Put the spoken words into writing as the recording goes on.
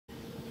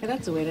Hey,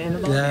 that's the way to end the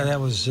ball. Yeah, that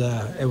was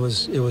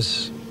it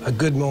was a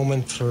good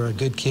moment for a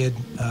good kid,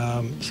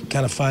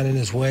 kind of finding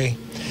his way.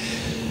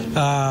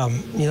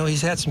 You know,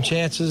 he's had some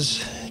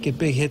chances, get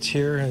big hits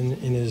here in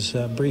his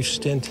brief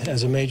stint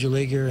as a major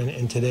leaguer,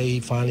 and today he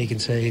finally can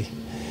say,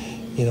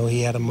 you know,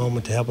 he had a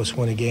moment to help us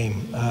win a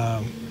game.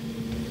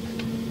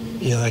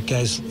 You know, that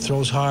guy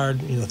throws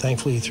hard. You know,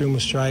 thankfully he threw him a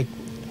strike,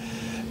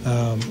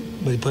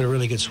 but he put a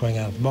really good swing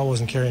out. The ball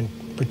wasn't carrying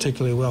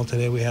particularly well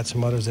today. We had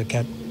some others that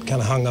got kind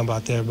of hung up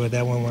out there, but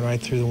that one went right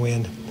through the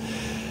wind.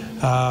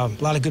 A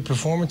lot of good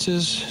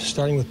performances,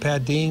 starting with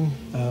Pat Dean.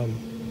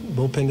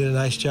 Bullpen did a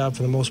nice job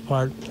for the most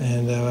part,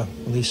 and at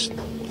least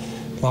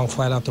long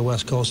flight out the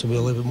West Coast will be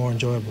a little bit more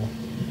enjoyable.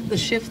 The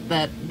shift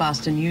that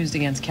Boston used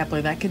against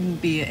Kepler, that can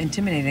be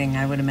intimidating,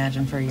 I would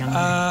imagine, for a young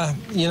man.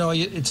 You know,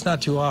 it's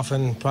not too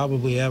often,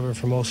 probably ever,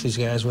 for most of these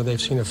guys where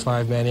they've seen a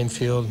five-man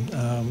infield.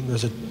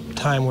 There's a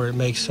time where it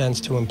makes sense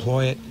to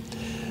employ it.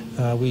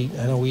 I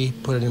know we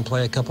put it in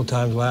play a couple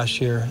times last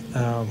year.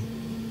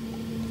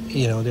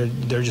 You know,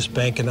 they're just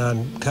banking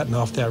on cutting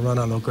off that run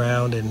on the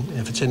ground, and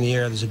if it's in the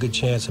air, there's a good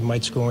chance it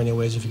might score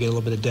anyways if you get a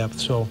little bit of depth.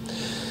 So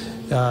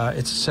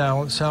it's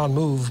a sound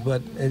move,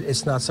 but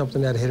it's not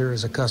something that hitter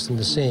is accustomed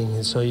to seeing,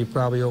 and so you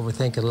probably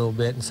overthink it a little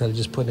bit instead of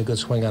just putting a good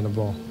swing on the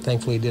ball.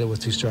 Thankfully, he did it with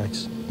 2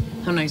 strikes.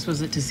 How nice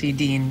was it to see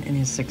Dean in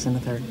his 6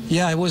 1/3?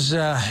 Yeah, it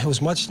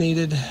was much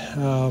needed.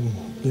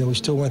 You know, we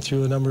still went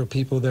through a number of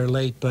people there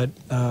late, but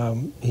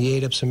he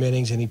ate up some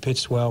innings and he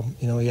pitched well.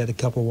 You know, he had a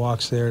couple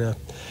walks there to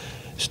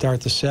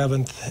start the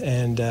 7th,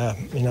 and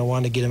you know,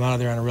 wanted to get him out of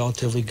there on a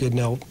relatively good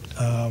note.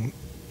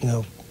 You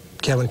know,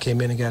 Kevin came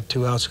in and got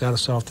 2 outs, got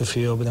us off the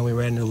field, but then we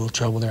ran into a little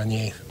trouble there in the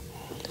 8th.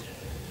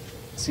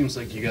 Seems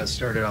like you guys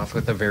started off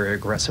with a very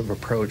aggressive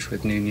approach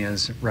with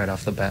Nunez right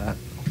off the bat.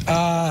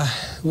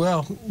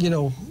 Well, you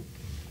know,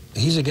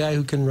 he's a guy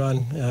who can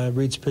run,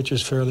 reads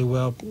pitchers fairly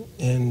well,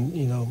 and,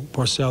 you know,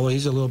 Porcello,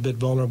 he's a little bit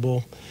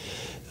vulnerable.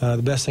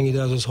 The best thing he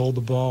does is hold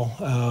the ball,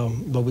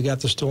 but we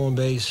got the stolen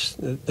base.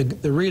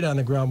 The read on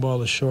the ground ball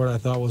to short, I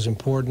thought, was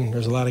important.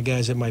 There's a lot of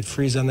guys that might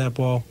freeze on that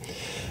ball,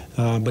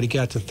 but he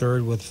got to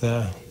third with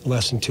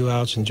less than 2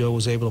 outs, and Joe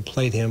was able to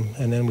plate him.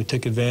 And then we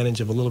took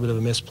advantage of a little bit of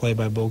a misplay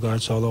by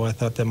Bogarts, although I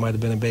thought that might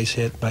have been a base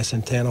hit by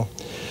Centeno.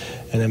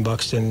 And then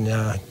Buxton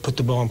put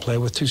the ball in play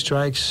with 2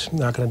 strikes.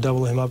 Not going to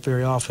double him up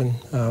very often,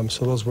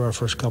 so those were our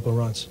first couple of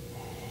runs.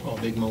 Oh,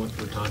 big moment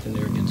for Tonkin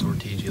there against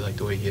Ortiz. You like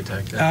the way he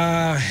attacked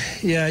that?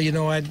 Yeah, you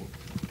know,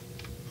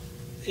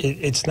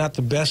 it's not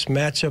the best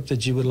matchup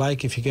that you would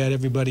like if you got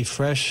everybody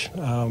fresh.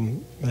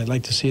 I'd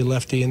like to see a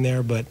lefty in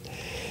there, but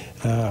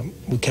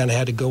we kind of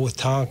had to go with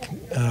Tonk.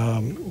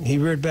 He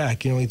reared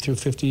back. You know, he threw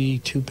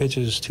 52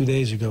 pitches 2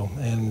 days ago,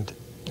 and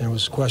there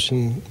was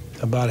question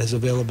about his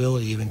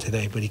availability even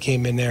today. But he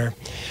came in there,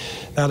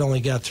 not only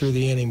got through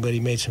the inning, but he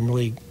made some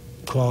really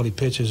quality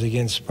pitches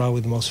against probably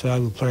the most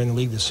valuable player in the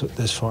league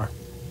this far.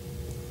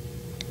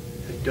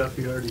 Had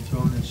Duffy already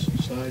thrown his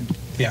side?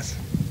 Yes.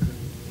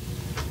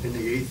 In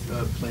the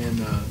 8th, plan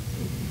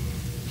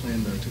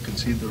to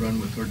concede the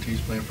run with Ortiz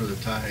playing for the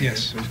tie.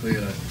 Yes. Basically,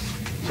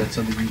 is that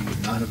something you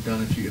would not have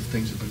done if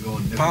things had been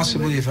going differently?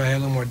 Possibly if I had a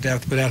little more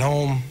depth, but at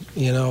home,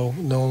 you know,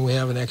 knowing we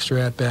have an extra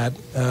at-bat,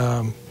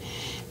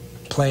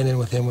 playing in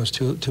with him was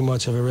too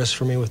much of a risk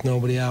for me with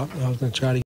nobody out. I was going to try to